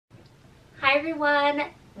Hi everyone,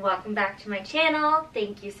 welcome back to my channel.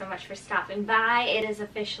 Thank you so much for stopping by. It is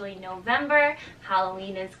officially November,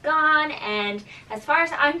 Halloween is gone, and as far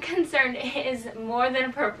as I'm concerned, it is more than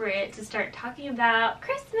appropriate to start talking about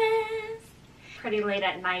Christmas. Pretty late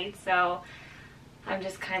at night, so I'm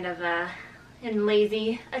just kind of in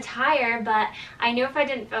lazy attire, but I knew if I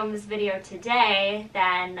didn't film this video today,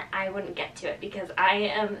 then I wouldn't get to it because I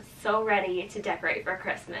am so ready to decorate for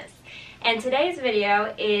Christmas. And today's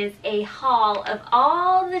video is a haul of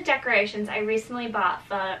all the decorations I recently bought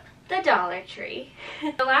from the Dollar Tree.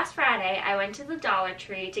 So last Friday, I went to the Dollar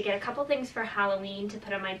Tree to get a couple things for Halloween to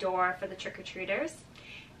put on my door for the trick-or-treaters.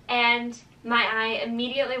 And my eye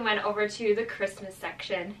immediately went over to the Christmas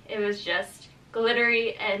section. It was just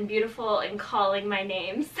glittery and beautiful and calling my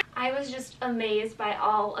names. I was just amazed by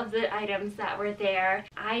all of the items that were there.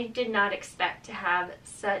 I did not expect to have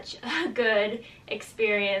such a good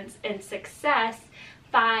experience and success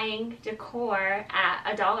buying decor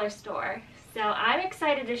at a dollar store. So I'm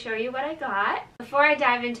excited to show you what I got. Before I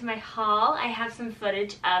dive into my haul, I have some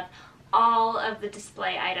footage of all of the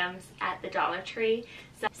display items at the Dollar Tree.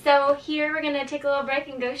 So here we're gonna take a little break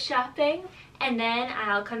and go shopping, and then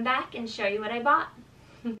I'll come back and show you what I bought.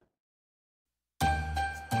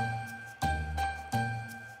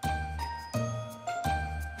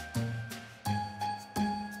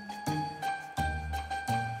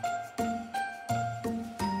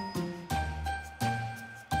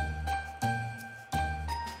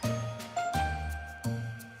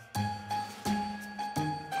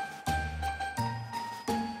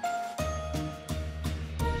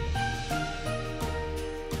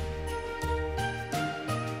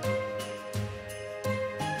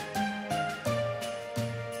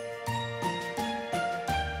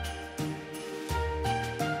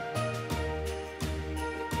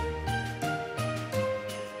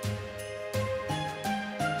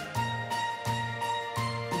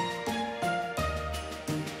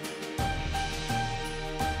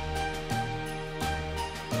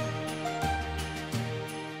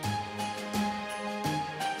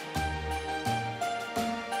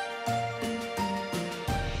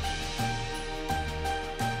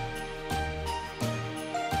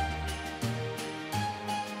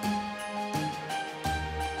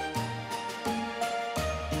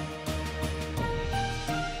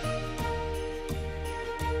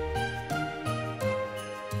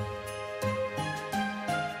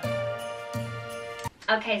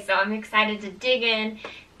 Okay, so I'm excited to dig in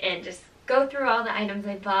and just go through all the items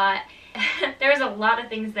I bought. There's a lot of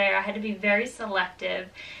things there. I had to be very selective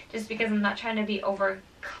just because I'm not trying to be over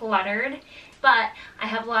cluttered. But I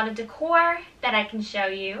have a lot of decor that I can show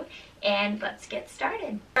you, and let's get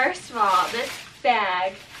started. First of all, this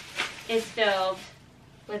bag is filled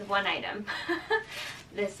with one item.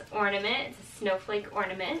 This ornament, it's a snowflake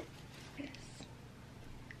ornament.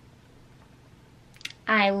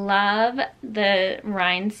 I love the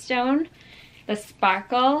rhinestone, the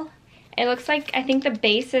sparkle. It looks like, I think the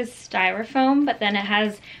base is styrofoam, but then it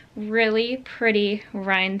has really pretty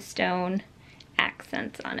rhinestone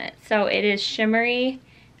accents on it. So it is shimmery,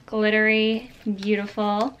 glittery,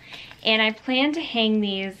 beautiful, and I plan to hang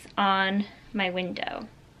these on my window.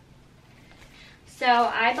 So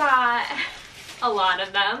I bought a lot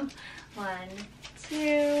of them. 1,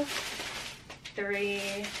 2, 3,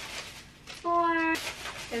 4,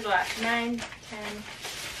 there's a lot, 9, 10,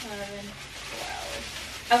 11,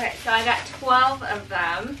 12. Okay, so I got 12 of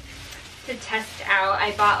them to test out.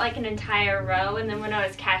 I bought like an entire row, and then when I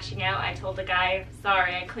was cashing out, I told the guy,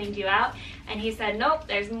 sorry, I cleaned you out. And he said, nope,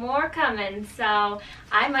 there's more coming. So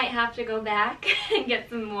I might have to go back and get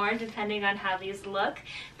some more depending on how these look.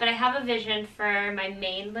 But I have a vision for my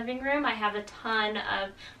main living room. I have a ton of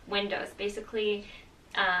windows. Basically,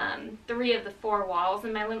 3 of the 4 walls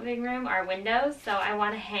in my living room are windows, so I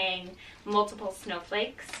want to hang multiple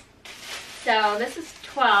snowflakes. So this is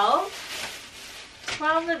 12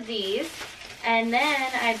 of these, and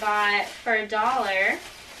then I bought for $1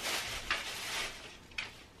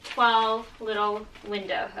 12 little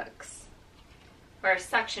window hooks or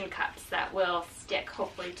suction cups that will stick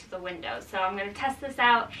hopefully to the window. So I'm going to test this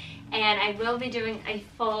out, and I will be doing a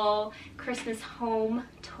full Christmas home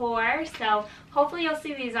tour, so hopefully you'll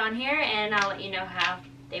see these on here and I'll let you know how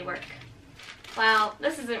they work. Well,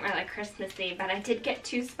 this isn't really Christmassy, but I did get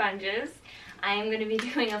 2 sponges. I am going to be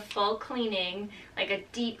doing a full cleaning, like a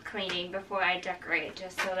deep cleaning before I decorate,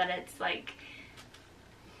 just so that it's like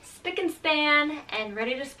spick and span and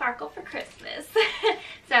ready to sparkle for Christmas.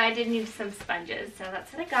 So I did need some sponges, so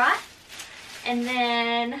that's what I got. And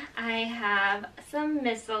then I have some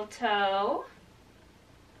mistletoe.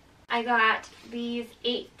 I got these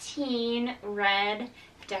 18 red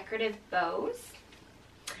decorative bows.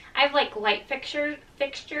 I have like light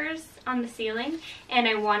fixtures on the ceiling, and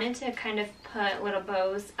I wanted to kind of put little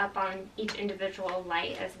bows up on each individual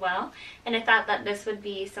light as well, and I thought that this would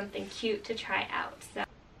be something cute to try out. So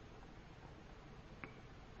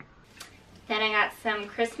then I got some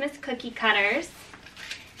Christmas cookie cutters.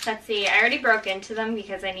 Let's see, I already broke into them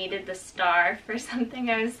because I needed the star for something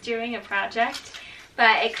I was doing, a project.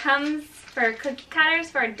 But it comes for cookie cutters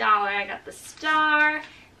for $1. I got the star,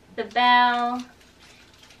 the bell,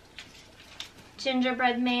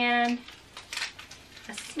 gingerbread man,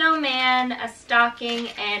 a snowman, a stocking,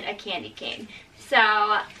 and a candy cane.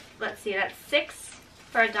 So let's see, that's 6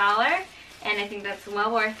 for $1, and I think that's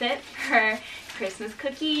well worth it for Christmas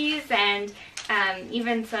cookies and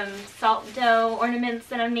even some salt dough ornaments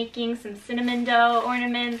that I'm making, some cinnamon dough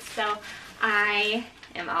ornaments, so I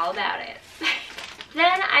am all about it.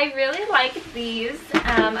 Then I really like these.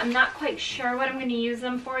 I'm not quite sure what I'm going to use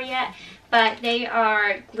them for yet, but they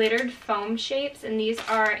are glittered foam shapes, and these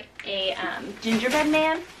are a gingerbread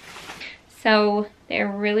man. So they're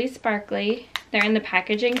really sparkly. They're in the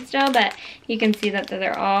packaging still, but you can see that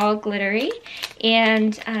they're all glittery.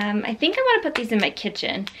 And I think I want to put these in my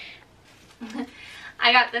kitchen.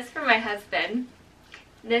 I got this for my husband.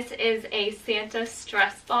 This is a Santa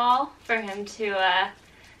stress ball for him to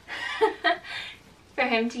for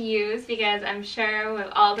him to use, because I'm sure with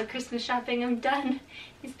all the Christmas shopping I've done,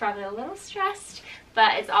 he's probably a little stressed,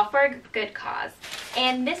 but it's all for a good cause.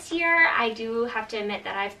 And this year I do have to admit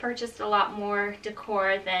that I've purchased a lot more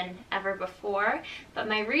decor than ever before, but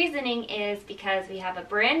my reasoning is because we have a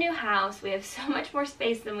brand new house, we have so much more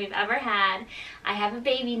space than we've ever had. I have a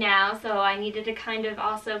baby now, so I needed to kind of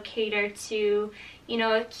also cater to, you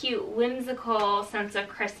know, a cute whimsical sense of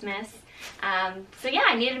Christmas. So yeah,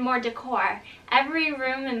 I needed more decor. Every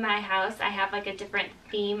room in my house I have like a different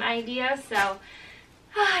theme idea, so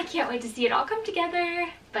I can't wait to see it all come together.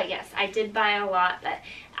 But yes, I did buy a lot, but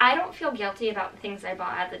I don't feel guilty about the things I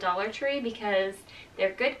bought at the Dollar Tree because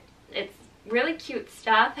they're good. It's really cute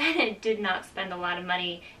stuff, and it did not spend a lot of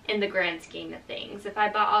money in the grand scheme of things. If I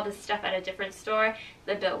bought all this stuff at a different store,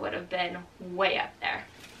 the bill would have been way up there.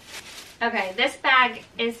 Okay, this bag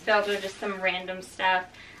is filled with just some random stuff.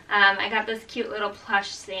 I got this cute little plush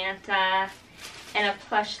Santa and a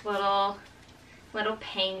plush little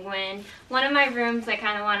penguin. One of my rooms, I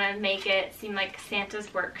kind of want to make it seem like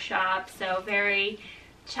Santa's workshop, so very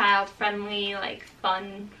child-friendly, like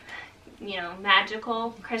fun, you know,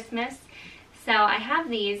 magical Christmas. So I have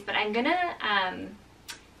these, but I'm gonna,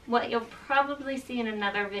 what you'll probably see in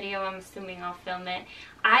another video, I'm assuming I'll film it,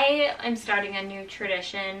 I am starting a new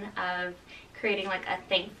tradition of creating like a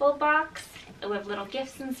thankful box with little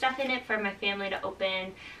gifts and stuff in it for my family to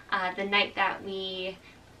open the night that we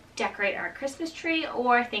decorate our Christmas tree,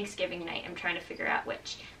 or Thanksgiving night. I'm trying to figure out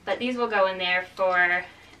which. But these will go in there for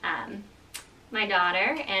my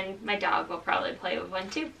daughter, and my dog will probably play with one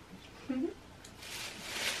too.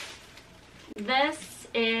 This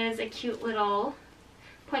is a cute little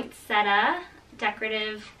poinsettia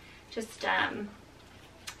decorative just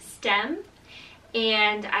stem,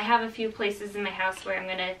 and I have a few places in my house where I'm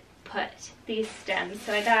going to put these stems.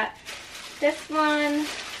 So I got this one.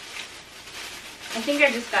 I think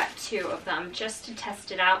I just got 2 of them just to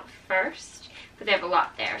test it out first, but they have a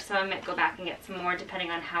lot there, so I might go back and get some more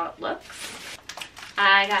depending on how it looks.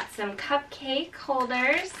 I got some cupcake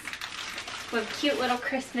holders with a cute little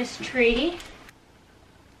Christmas tree.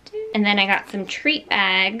 And then I got some treat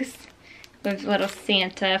bags with little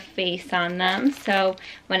Santa face on them, so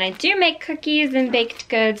when I do make cookies and baked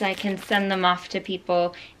goods, I can send them off to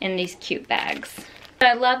people in these cute bags.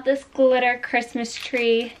 I love this glitter Christmas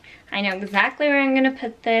tree. I know exactly where I'm gonna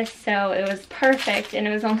put this, so it was perfect, and it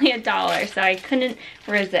was only $1, so I couldn't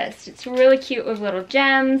resist. It's really cute with little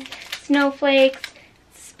gems, snowflakes,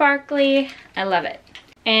 sparkly. I love it.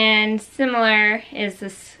 And similar is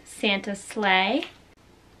this Santa sleigh.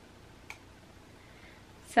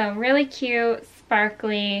 So really cute,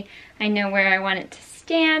 sparkly. I know where I want it to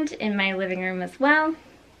stand in my living room as well.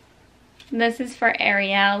 This is for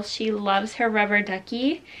Ariel. She loves her rubber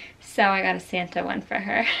ducky, so I got a Santa one for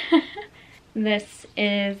her. This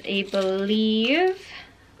is a Believe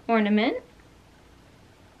ornament.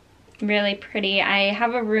 Really pretty. I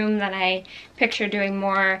have a room that I picture doing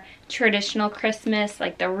more traditional Christmas,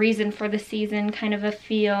 like the reason for the season kind of a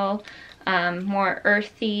feel. More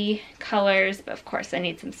earthy colors, but of course I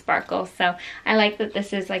need some sparkle, so I like that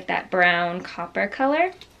this is like that brown copper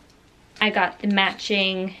color. I got the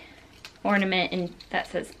matching ornament that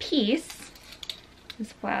says peace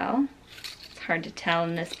as well. It's hard to tell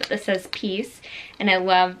in this, but this says peace. And I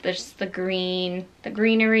love there's the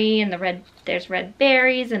greenery and the red, there's red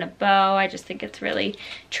berries and a bow. I just think it's really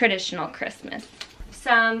traditional Christmas.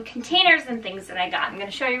 Some containers and things that I got. I'm going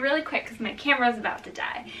to show you really quick because my camera's about to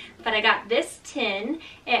die. But I got this tin.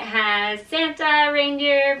 It has Santa,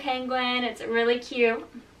 reindeer, penguin. It's really cute.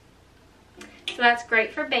 So that's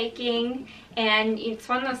great for baking. And it's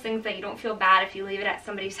one of those things that you don't feel bad if you leave it at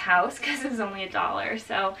somebody's house because it's only $1.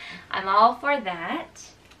 So I'm all for that.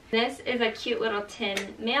 This is a cute little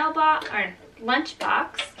tin mailbox or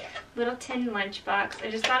lunchbox. Little tin lunchbox. I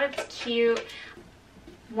just thought it's cute.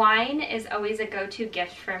 Wine is always a go-to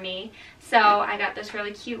gift for me, so I got this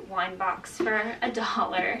really cute wine box for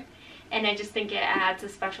 $1, and I just think it adds a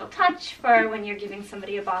special touch for when you're giving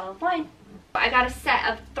somebody a bottle of wine. I got a set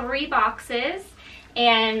of 3 boxes,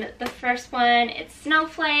 and the first one, it's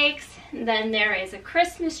snowflakes, then there is a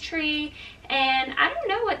Christmas tree, and I don't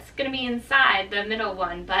know what's going to be inside the middle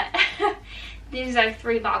one, but these are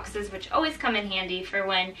 3 boxes which always come in handy for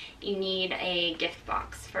when you need a gift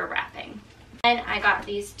box for wrapping. And I got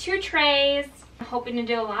these 2 trays. I'm hoping to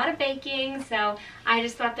do a lot of baking, so I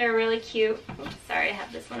just thought they were really cute. Oops, sorry, I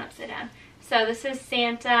have this one upside down. So this is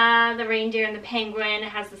Santa, the reindeer, and the penguin. It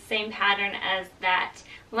has the same pattern as that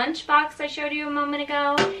lunchbox I showed you a moment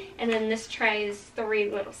ago. And then this tray is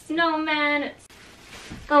 3 little snowmen.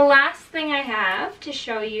 The last thing I have to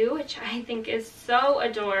show you, which I think is so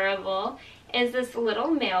adorable, is this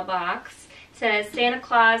little mailbox. Says Santa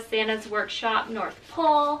Claus, Santa's Workshop, North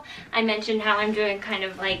Pole. I mentioned how I'm doing kind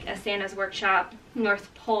of like a Santa's Workshop,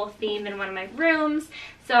 North Pole theme in one of my rooms.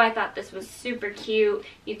 So I thought this was super cute.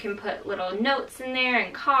 You can put little notes in there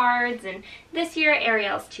and cards. And this year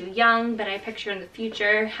Ariel's too young, but I picture in the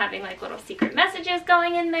future having like little secret messages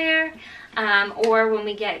going in there. Or when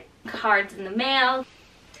we get cards in the mail.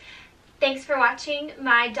 Thanks for watching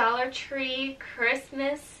my Dollar Tree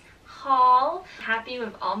Christmas haul. Happy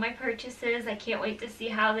with all my purchases. I can't wait to see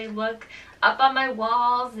how they look up on my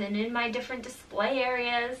walls and in my different display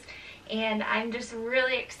areas. And I'm just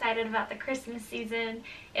really excited about the Christmas season.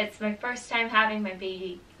 It's my first time having my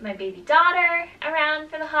baby daughter around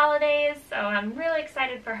for the holidays, so I'm really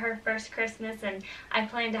excited for her first Christmas, and I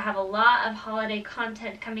plan to have a lot of holiday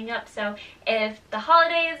content coming up. So if the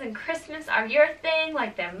holidays and Christmas are your thing,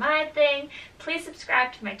 like they're my thing, please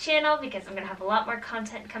subscribe to my channel because I'm going to have a lot more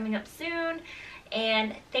content coming up soon.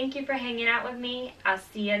 And thank you for hanging out with me. I'll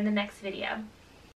see you in the next video.